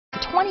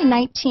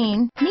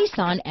2019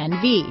 Nissan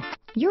NV.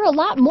 You're a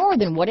lot more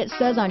than what it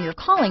says on your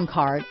calling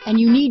card, and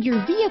you need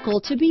your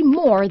vehicle to be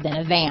more than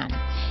a van.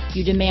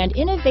 You demand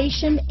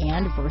innovation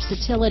and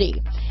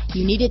versatility.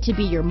 You need it to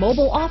be your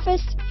mobile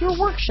office, your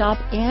workshop,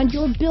 and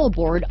your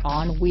billboard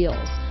on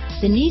wheels.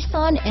 The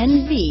Nissan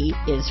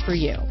NV is for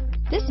you.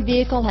 This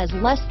vehicle has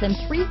less than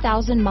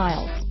 3,000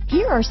 miles.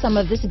 Here are some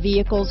of this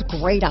vehicle's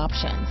great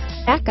options: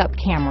 backup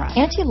camera,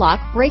 anti-lock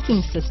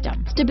braking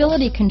system,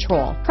 stability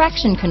control,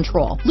 traction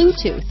control,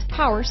 Bluetooth,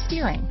 power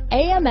steering,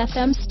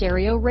 AM/FM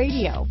stereo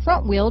radio,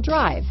 front wheel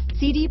drive,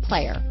 CD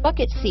player,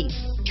 bucket seats,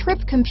 trip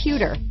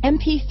computer,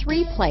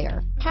 MP3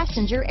 player,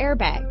 passenger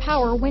airbag,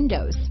 power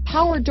windows,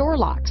 power door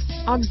locks,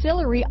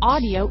 auxiliary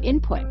audio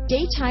input,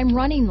 daytime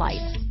running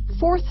lights,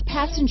 fourth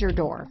passenger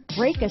door,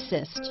 brake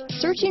assist.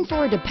 Searching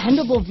for a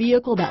dependable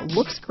vehicle that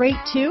looks great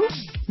too?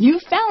 You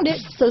found it,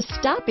 so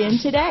stop in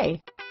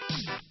today.